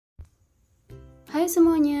Hai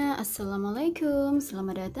semuanya, Assalamualaikum.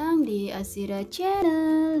 Selamat datang di Asira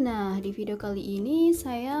Channel. Nah, di video kali ini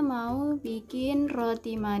saya mau bikin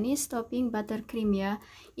roti manis topping buttercream ya.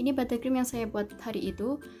 Ini buttercream yang saya buat hari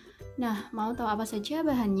itu. Nah, mau tahu apa saja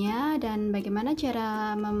bahannya dan bagaimana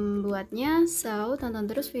cara membuatnya? So,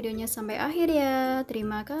 tonton terus videonya sampai akhir ya.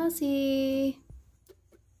 Terima kasih.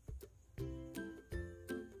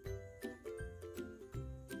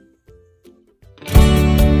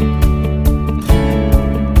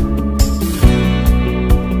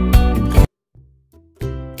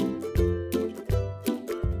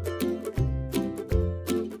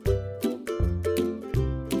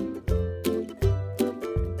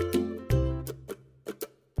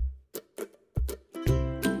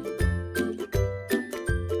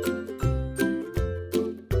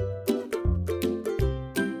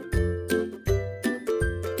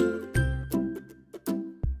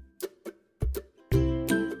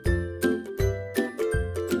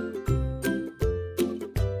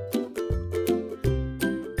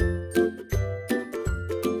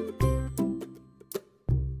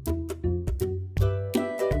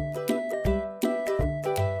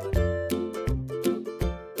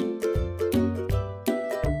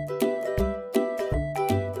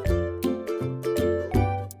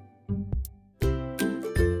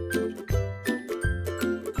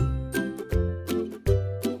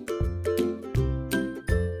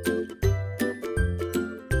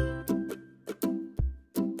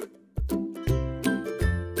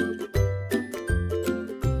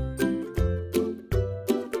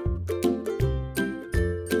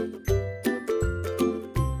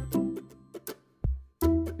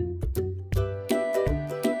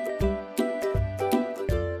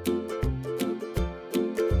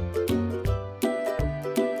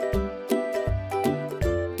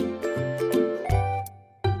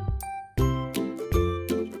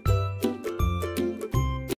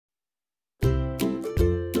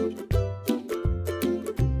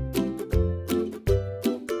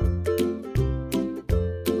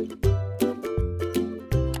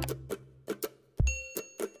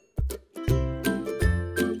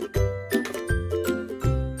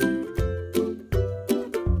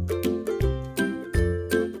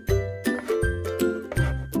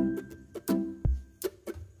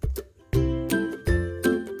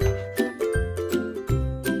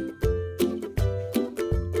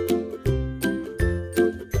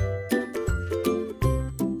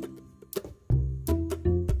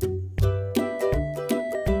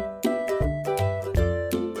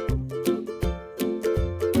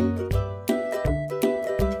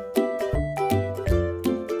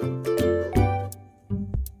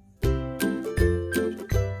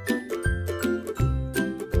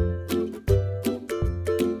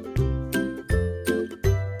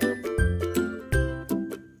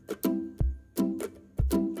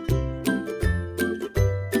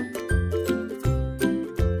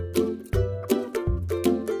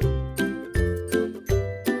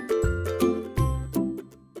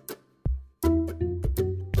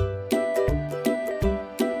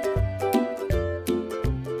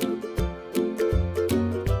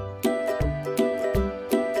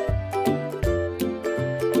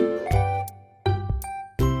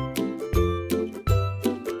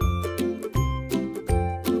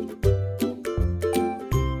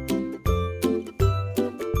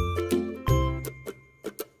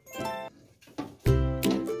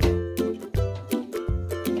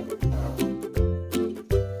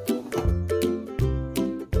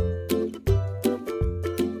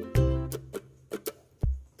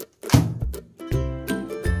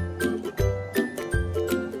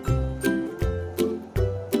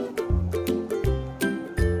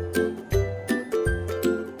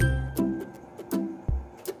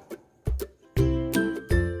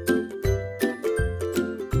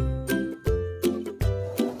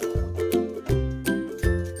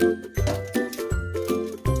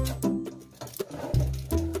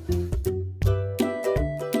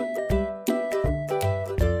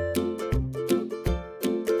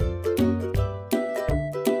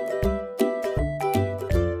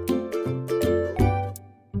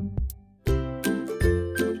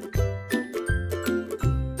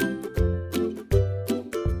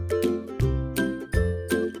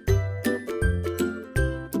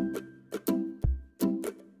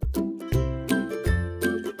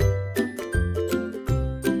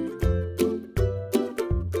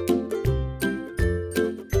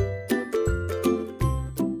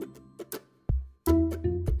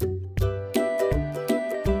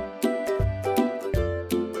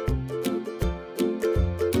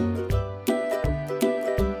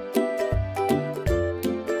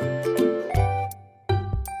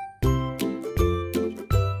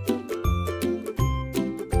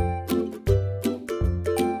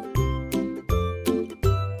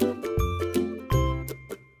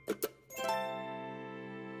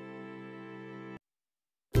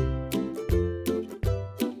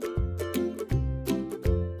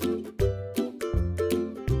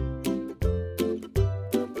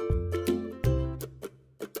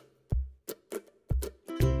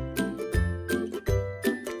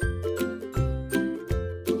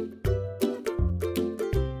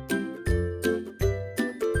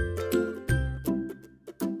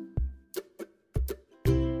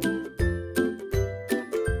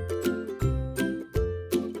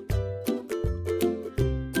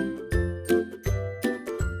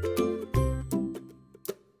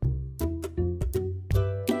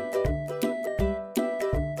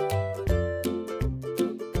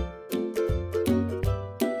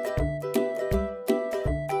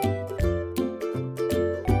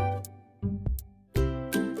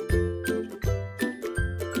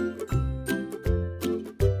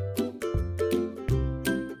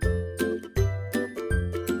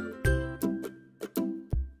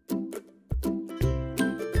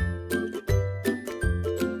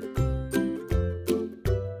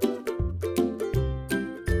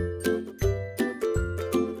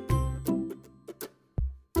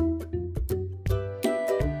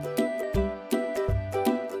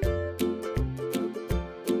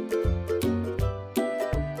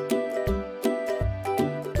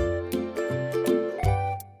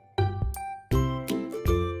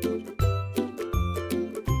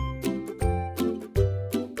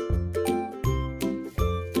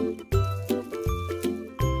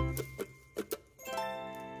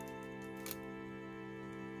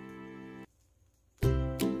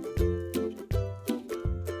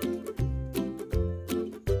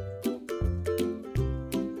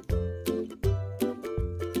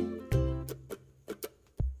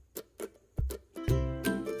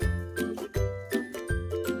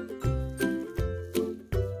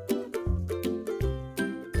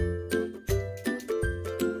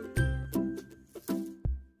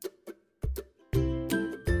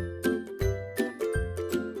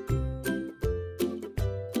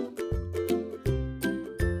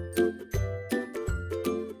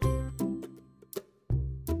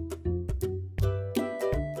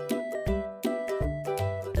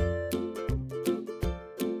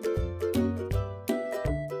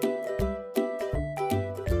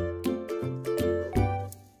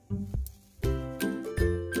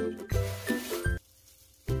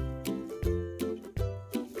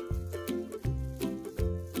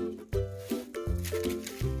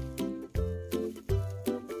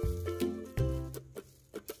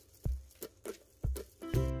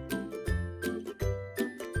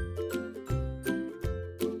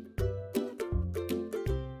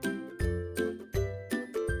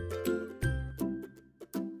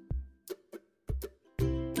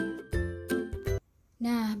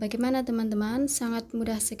 bagaimana teman-teman? Sangat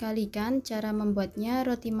mudah sekali kan cara membuatnya,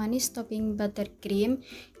 roti manis topping buttercream.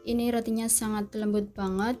 Ini rotinya sangat lembut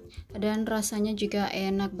banget dan rasanya juga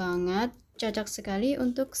enak banget. Cocok sekali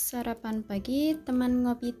untuk sarapan pagi, teman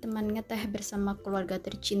ngopi, teman ngeteh bersama keluarga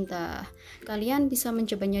tercinta. Kalian bisa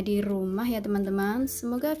mencobanya di rumah ya teman-teman.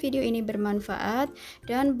 Semoga video ini bermanfaat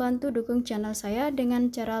dan bantu dukung channel saya dengan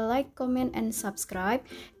cara like, comment, and subscribe.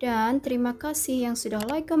 Dan terima kasih yang sudah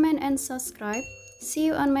like, comment, and subscribe. See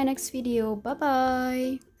you on my next video.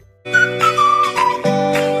 Bye-bye.